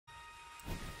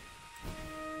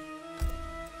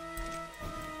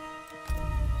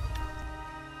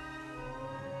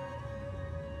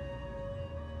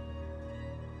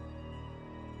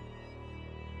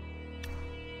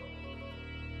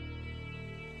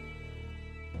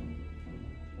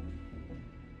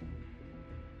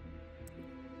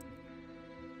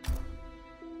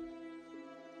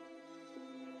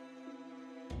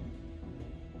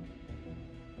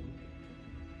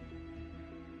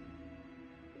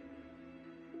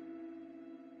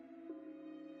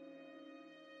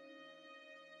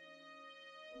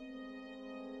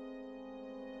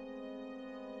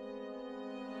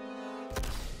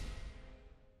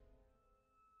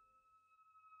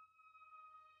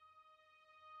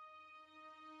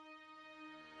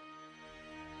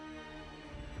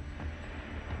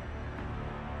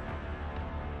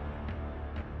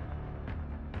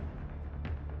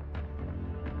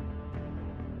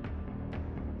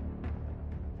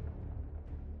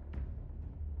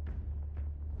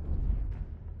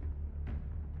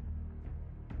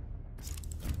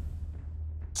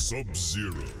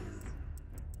Sub-Zero.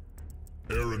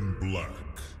 Aaron Black.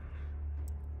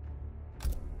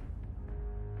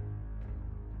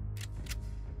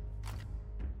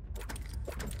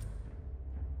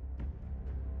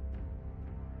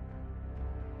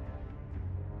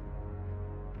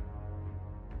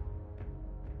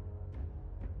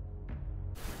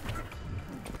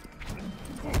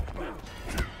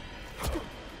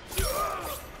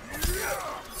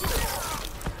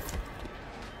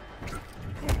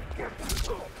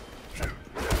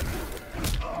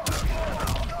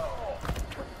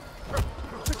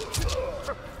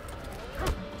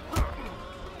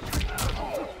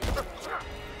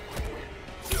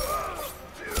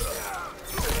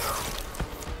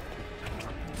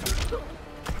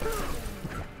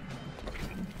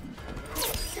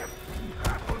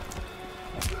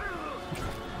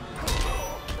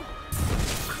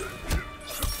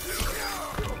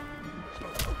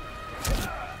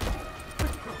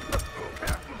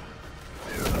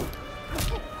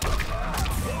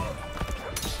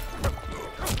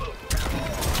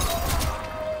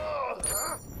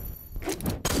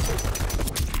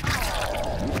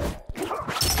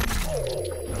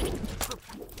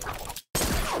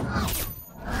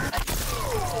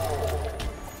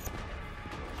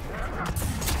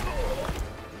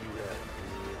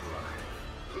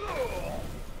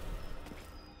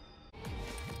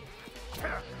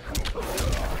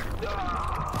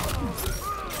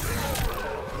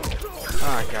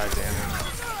 Ah, god damn it.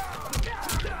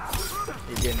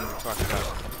 You're getting fucked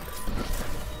up.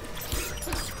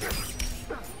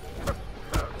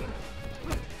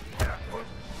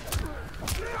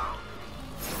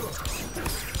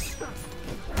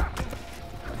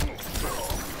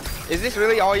 Is this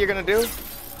really all you're gonna do?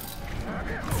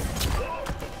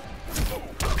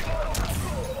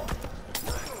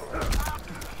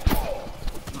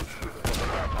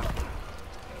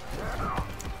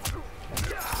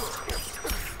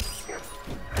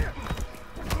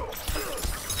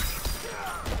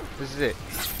 This is it.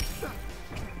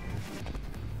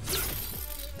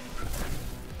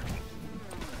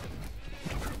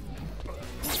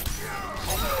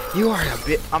 You are a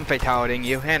bit. I'm fatalitying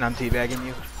you, and I'm teabagging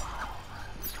you.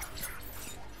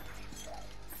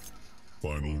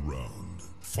 Final round.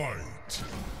 Fight.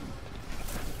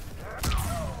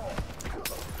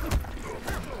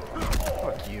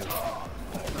 Fuck you.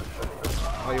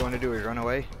 All you want to do is run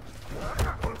away.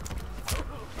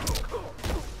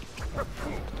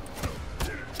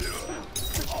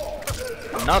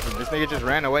 Nothing. This nigga just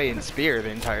ran away and speared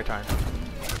the entire time.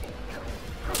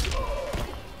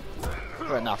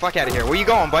 But nah, fuck out of here. Where you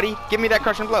going, buddy? Give me that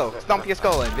crushing blow. Stomp your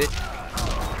skull in, bitch.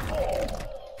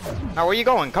 Now where you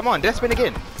going? Come on, death spin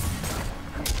again.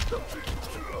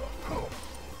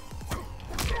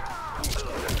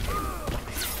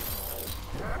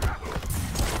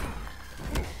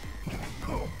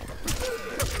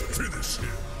 Finish him.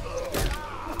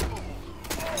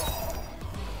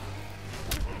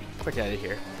 Fuck out of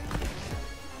here.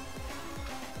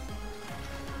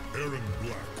 Aaron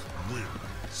Black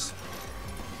wins.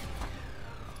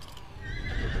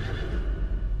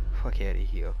 Fuck out of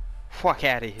here. Fuck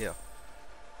out of here.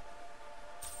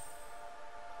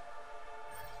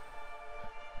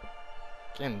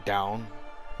 Getting down.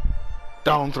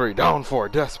 Down 3, down 4,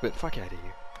 death spit. Fuck out of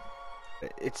here.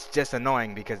 It's just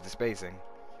annoying because the spacing.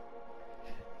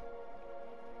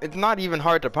 It's not even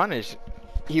hard to punish.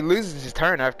 He loses his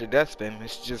turn after death spin.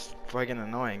 It's just fucking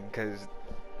annoying because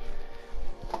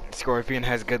Scorpion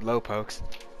has good low pokes.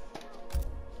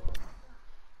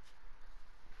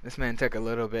 This man took a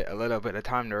little bit of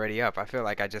time to ready up. I feel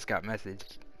like I just got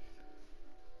messaged.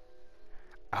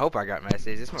 I hope I got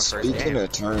messaged. This is my first game. Speaking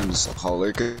of turns,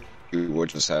 Holic, what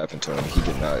just happened to him? He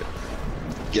did not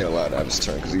get a lot out of his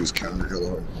turn because he was counter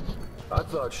hard. I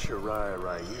thought Shirai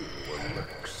Ryu were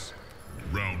mercs.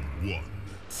 Round 1.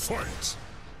 Fight.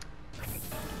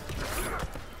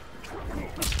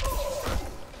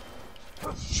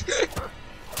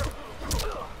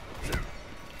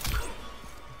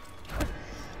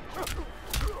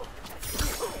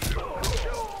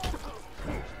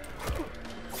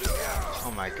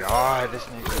 Oh my god, this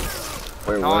nigga.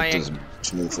 Wait, Annoying. what does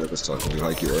Smooth Flip was talking to me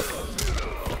like you up?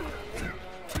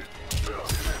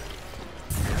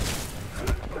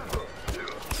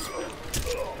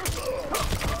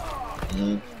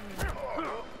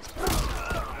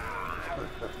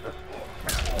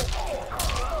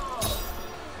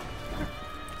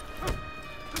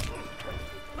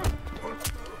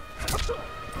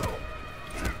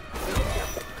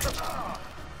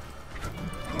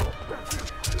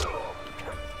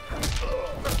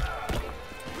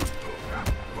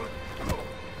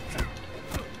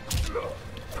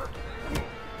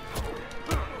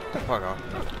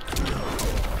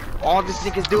 all this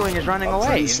nigga's doing is running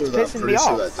away. It's pissing me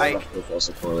off. Like,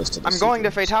 I'm going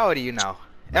to fatality, you know.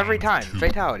 Every time,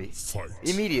 fatality.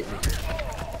 Immediately.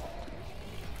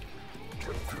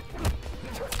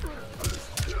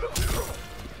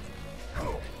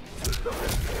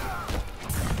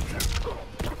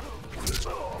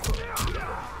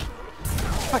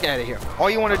 Fuck out of here. All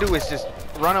you want to do is just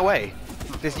run away.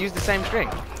 Just use the same string.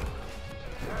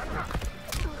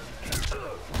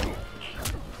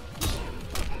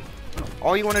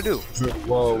 All you want to do.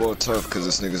 Whoa, tough, because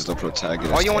this nigga's the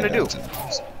protagonist. All you want to do.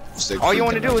 All you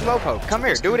want to do is low poke. Come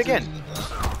here, do it again.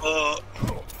 Well,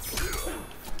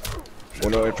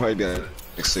 no, it'd probably be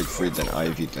like Siegfried, then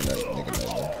Ivy, then that nigga,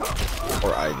 man.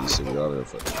 Or Ivy, so whatever the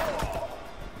fuck.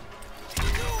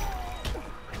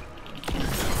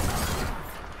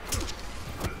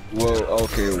 Whoa,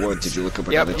 okay, what, did you look up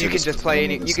another? Yep, you can just play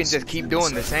any, you can just keep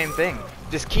doing the same thing.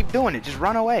 Just keep doing it, just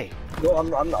run away. No, I'm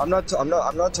not talking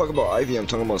about Ivy, I'm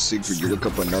talking about Siegfried. You look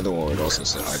up another one, it also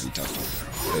said Ivy top.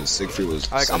 Because Siegfried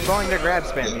was... Like, I'm going to grab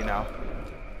spam, you know.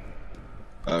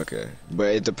 Okay,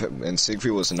 but it depends, and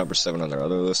Siegfried was the number 7 on their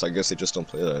other list. I guess they just don't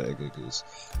play that, because...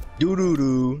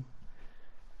 Doo-doo-doo.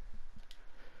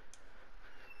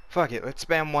 Fuck it, let's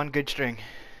spam one good string.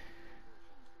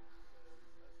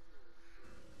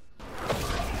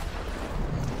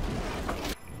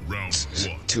 Round 1.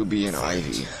 2B and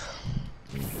Ivy.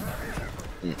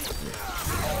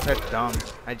 That's dumb.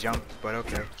 I jumped, but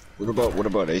okay. What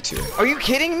about A tier? Are you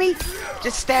kidding me?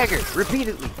 Just stagger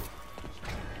repeatedly.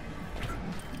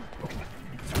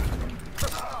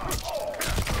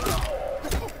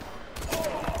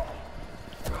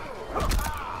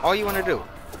 All you want to do.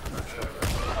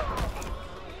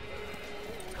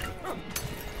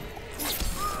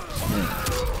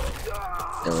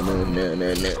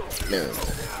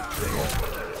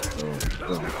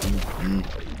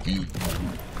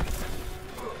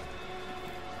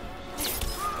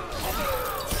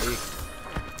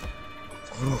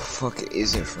 What the fuck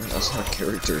is it, friend? That's not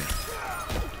character.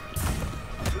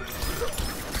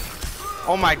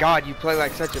 Oh my god, you play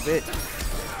like such a bitch.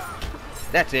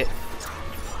 That's it.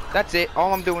 That's it.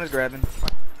 All I'm doing is grabbing.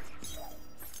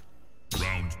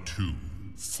 Round 2.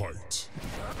 Fight.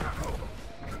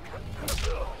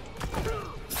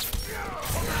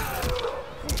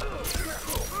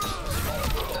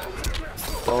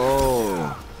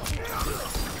 Oh.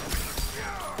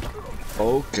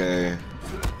 Okay.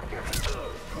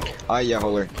 Yeah,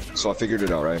 Holler. So I figured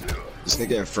it out, right? This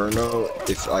nigga Inferno,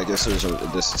 if I guess there's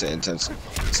this is intense.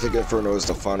 This nigga Inferno is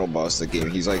the final boss of the game.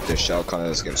 He's like the Shao Kahn of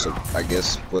this game. So I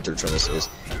guess what they're trying to say is,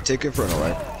 take Inferno,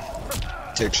 right?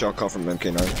 Take Shao Kahn from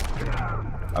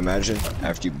MK9. Imagine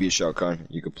after you beat Shao Kahn,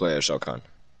 you could play as Shao Kahn.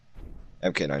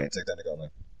 MK9, take that nigga online.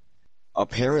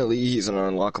 Apparently, he's an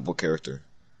unlockable character.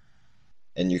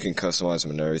 And you can customize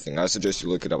him and everything. I suggest you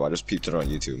look it up. I just peeped it on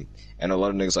YouTube. And a lot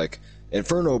of niggas like,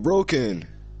 Inferno broken!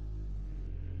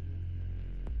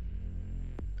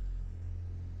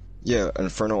 Yeah,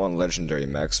 Inferno on Legendary,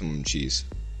 maximum cheese.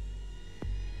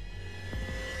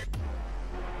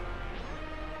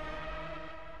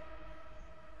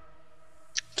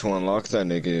 To unlock that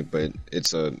nigga, but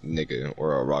it's a nigga,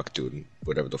 or a rock dude,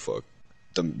 whatever the fuck.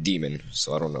 The demon,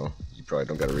 so I don't know. You probably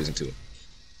don't got a reason to.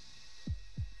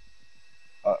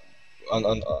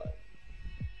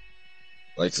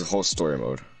 Like the whole story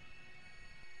mode.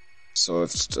 So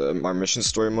if it's my mission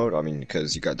story mode, I mean,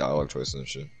 because you got dialogue choices and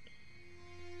shit.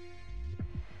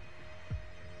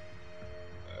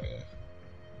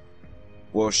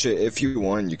 Well, shit, if you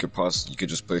want, you could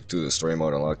just play through the story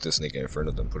mode, unlock this nigga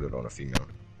Inferno, then put it on a female.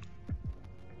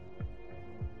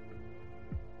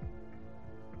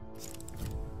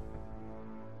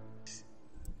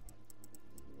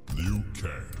 Liu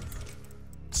Kang.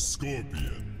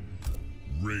 Scorpion.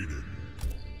 Raiden.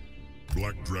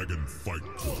 Black Dragon Fight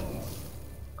Club.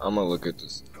 I'm gonna look at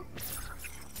this.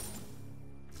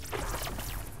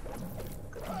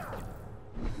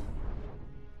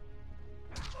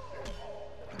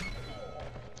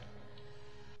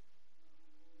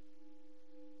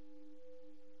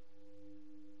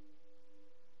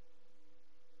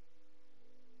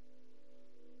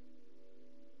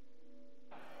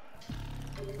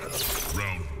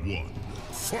 Round 1.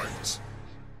 Fight!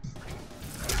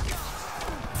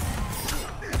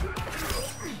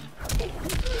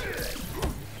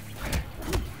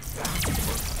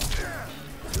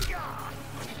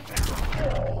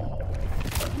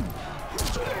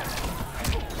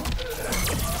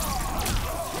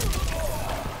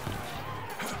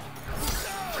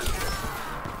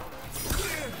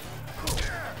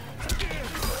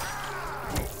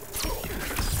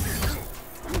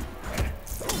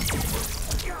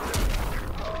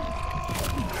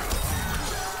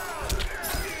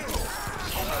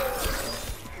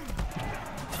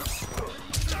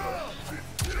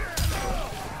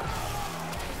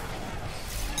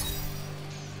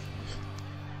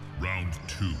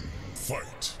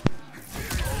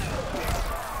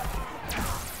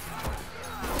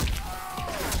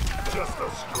 Just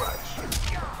a scratch.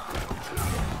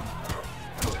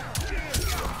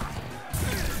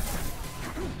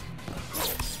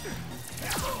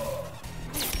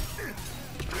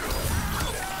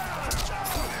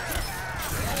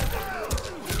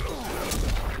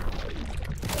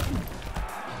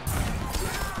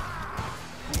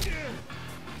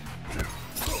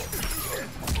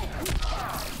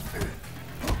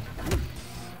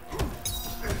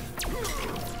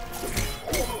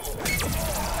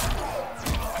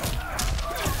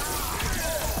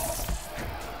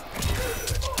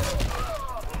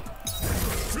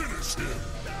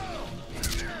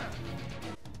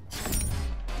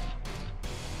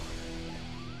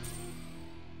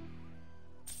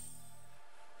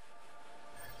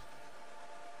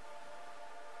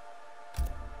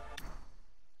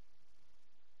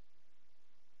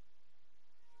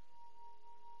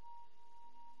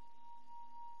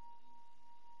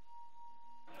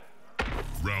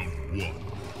 Round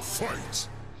 1. Fight!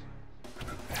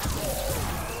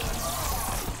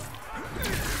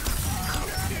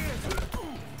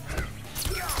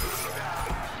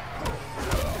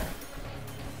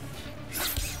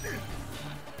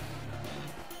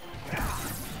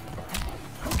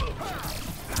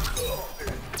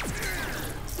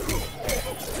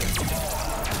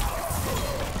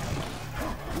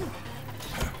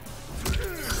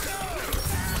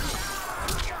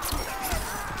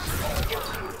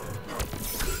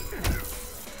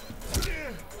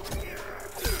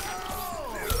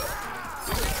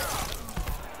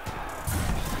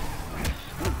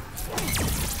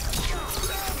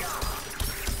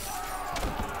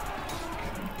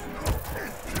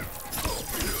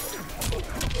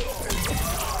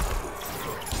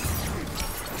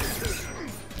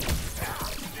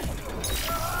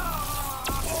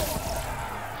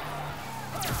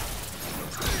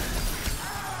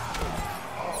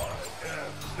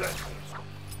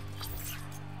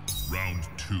 Round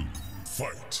 2.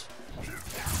 Fight!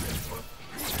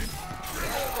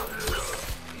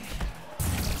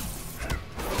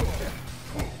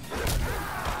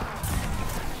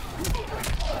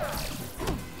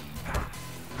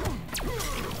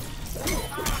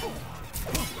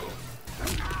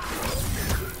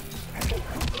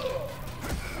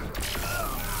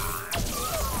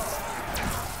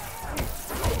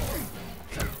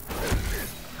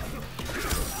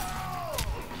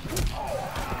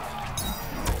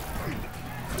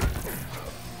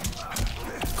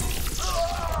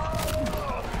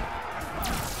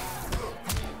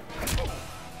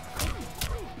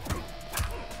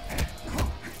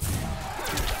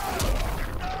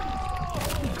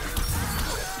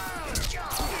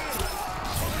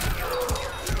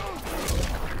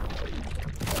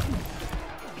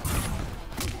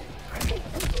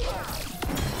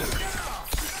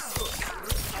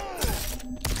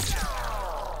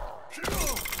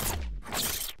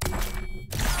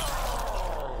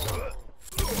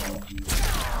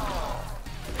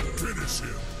 Finish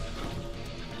him!